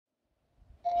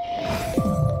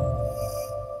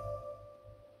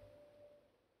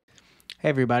Hey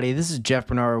everybody, this is Jeff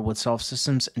Bernard with Solve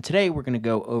Systems, and today we're going to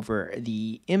go over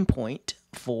the endpoint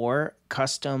for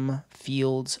custom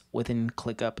fields within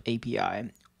ClickUp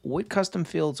API. What custom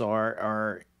fields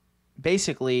are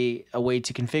basically a way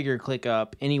to configure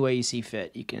ClickUp any way you see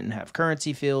fit. You can have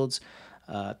currency fields,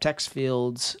 text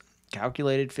fields,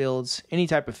 calculated fields, any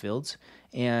type of fields,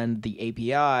 and the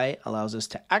API allows us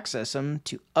to access them,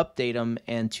 to update them,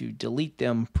 and to delete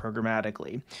them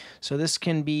programmatically. So this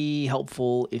can be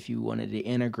helpful if you wanted to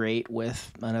integrate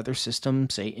with another system,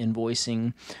 say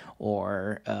invoicing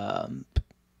or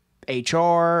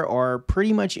HR or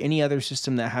pretty much any other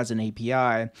system that has an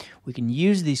API. We can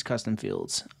use these custom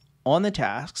fields on the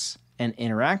tasks and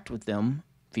interact with them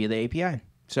via the API.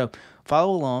 So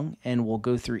follow along and we'll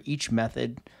go through each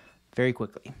method very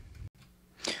quickly.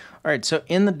 All right, so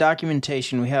in the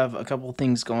documentation, we have a couple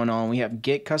things going on. We have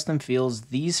get custom fields.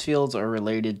 These fields are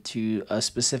related to a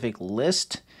specific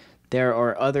list. There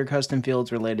are other custom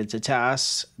fields related to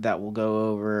tasks that we'll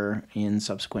go over in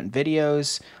subsequent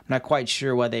videos. I'm not quite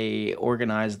sure why they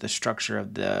organize the structure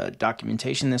of the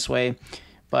documentation this way,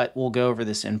 but we'll go over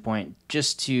this endpoint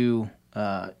just to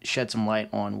shed some light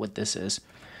on what this is.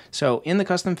 So in the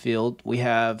custom field, we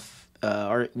have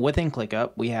within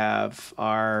ClickUp, we have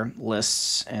our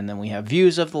lists, and then we have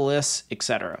views of the lists,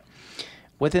 etc.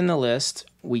 Within the list,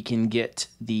 we can get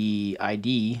the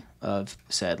ID of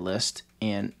said list,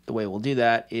 and the way we'll do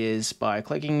that is by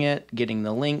clicking it, getting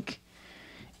the link,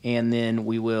 and then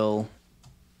we will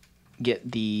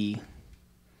get the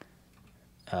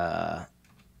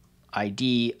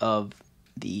ID of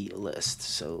the list.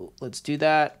 So let's do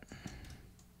that.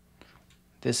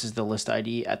 This is the list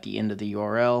ID at the end of the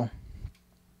URL.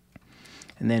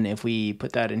 And then if we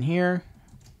put that in here,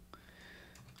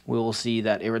 we will see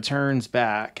that it returns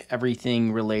back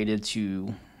everything related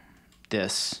to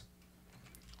this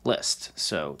list.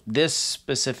 So this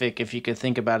specific, if you could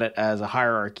think about it as a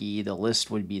hierarchy, the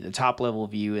list would be the top level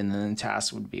view and then the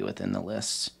task would be within the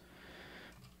lists.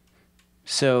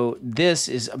 So this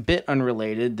is a bit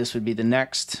unrelated. This would be the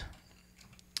next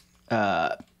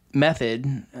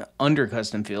method under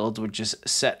custom fields, which is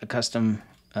set a custom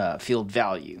field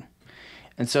value.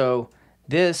 And so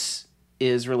this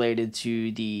is related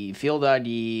to the field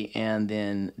ID and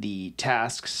then the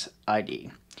tasks ID.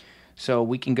 So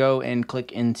we can go and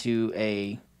click into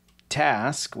a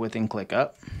task within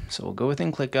ClickUp. So we'll go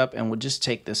within ClickUp and we'll just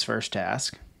take this first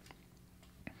task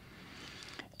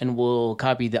and we'll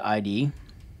copy the ID.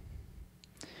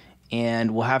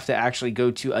 And we'll have to actually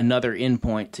go to another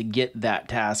endpoint to get that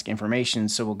task information.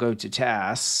 So we'll go to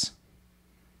tasks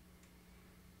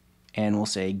and we'll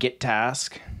say get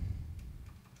task,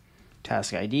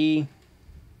 task ID,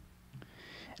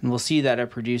 and we'll see that it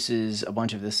produces a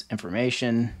bunch of this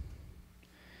information.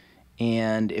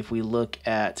 And if we look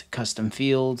at custom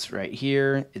fields right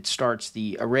here, it starts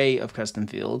the array of custom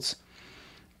fields,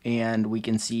 and we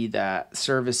can see that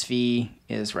service fee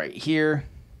is right here.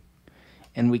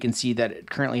 And we can see that it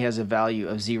currently has a value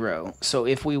of 0. So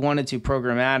if we wanted to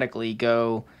programmatically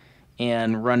go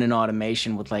and run an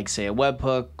automation with, like, say, a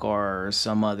webhook or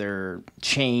some other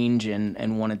change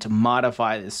and wanted to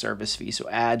modify the service fee, so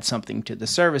add something to the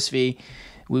service fee,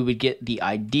 we would get the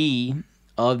ID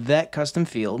of that custom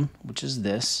field, which is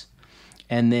this,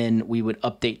 and then we would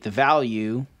update the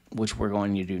value, which we're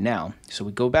going to do now. So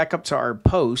we go back up to our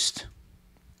post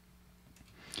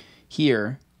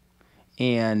here,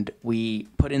 and we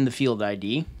put in the field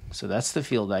ID. So that's the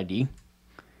field ID.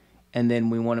 And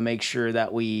then we want to make sure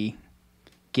that we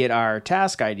get our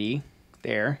task ID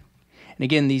there. And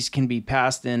again, these can be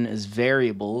passed in as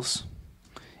variables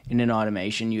in an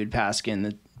automation. You would pass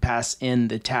in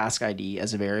the task ID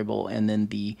as a variable and then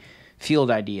the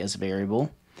field ID as a variable.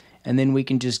 And then we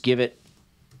can just give it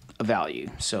a value.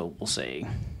 So we'll say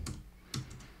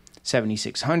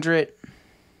 7,600.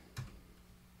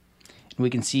 We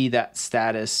can see that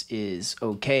status is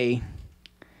okay.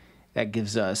 That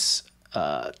gives us,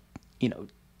 a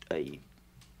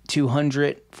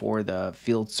 200 for the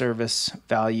field service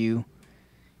value.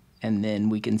 And then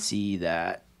we can see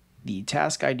that the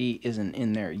task ID isn't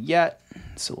in there yet.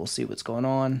 So we'll see what's going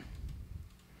on.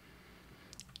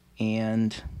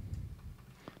 And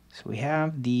so we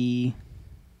have the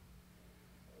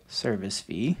service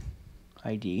fee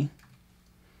ID.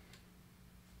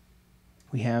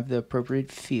 We have the appropriate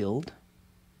field,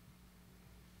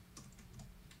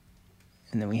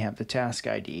 and then we have the task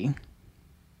ID,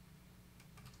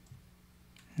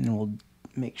 and we'll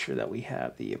make sure that we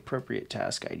have the appropriate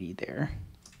task ID there.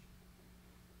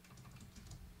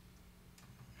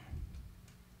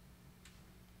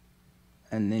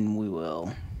 And then we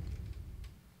will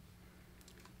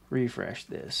refresh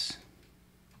this.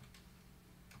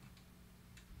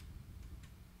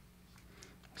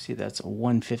 See, that's a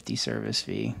 150 service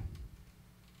fee.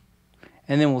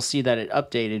 And then we'll see that it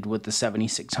updated with the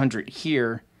 7600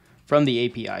 here from the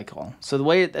API call. So the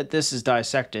way that this is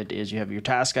dissected is you have your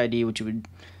task ID, which you would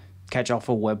catch off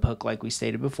a webhook like we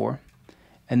stated before.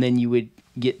 And then you would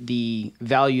get the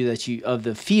value that of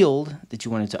the field that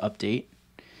you wanted to update.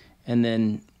 And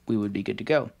then we would be good to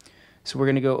go. So we're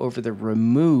going to go over the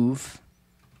remove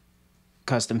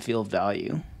custom field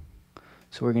value.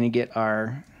 So we're going to get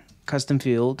our custom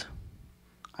field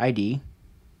ID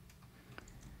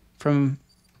from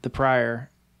the prior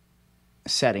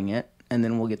setting it, and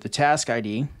then we'll get the task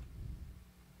ID,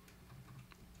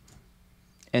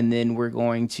 and then we're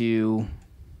going to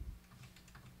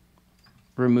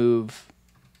remove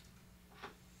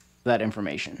that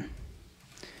information.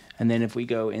 And then if we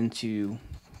go into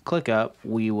ClickUp,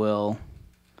 we will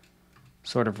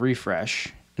sort of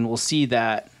refresh, and we'll see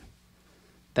that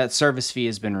that service fee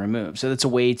has been removed. So that's a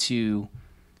way to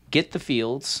get the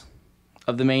fields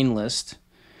of the main list.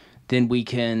 Then we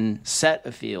can set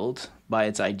a field by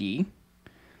its ID,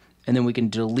 and then we can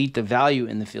delete the value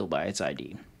in the field by its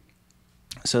ID.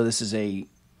 So this is a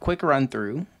quick run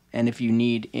through, and if you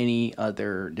need any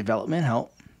other development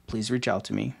help, please reach out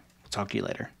to me. We'll talk to you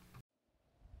later.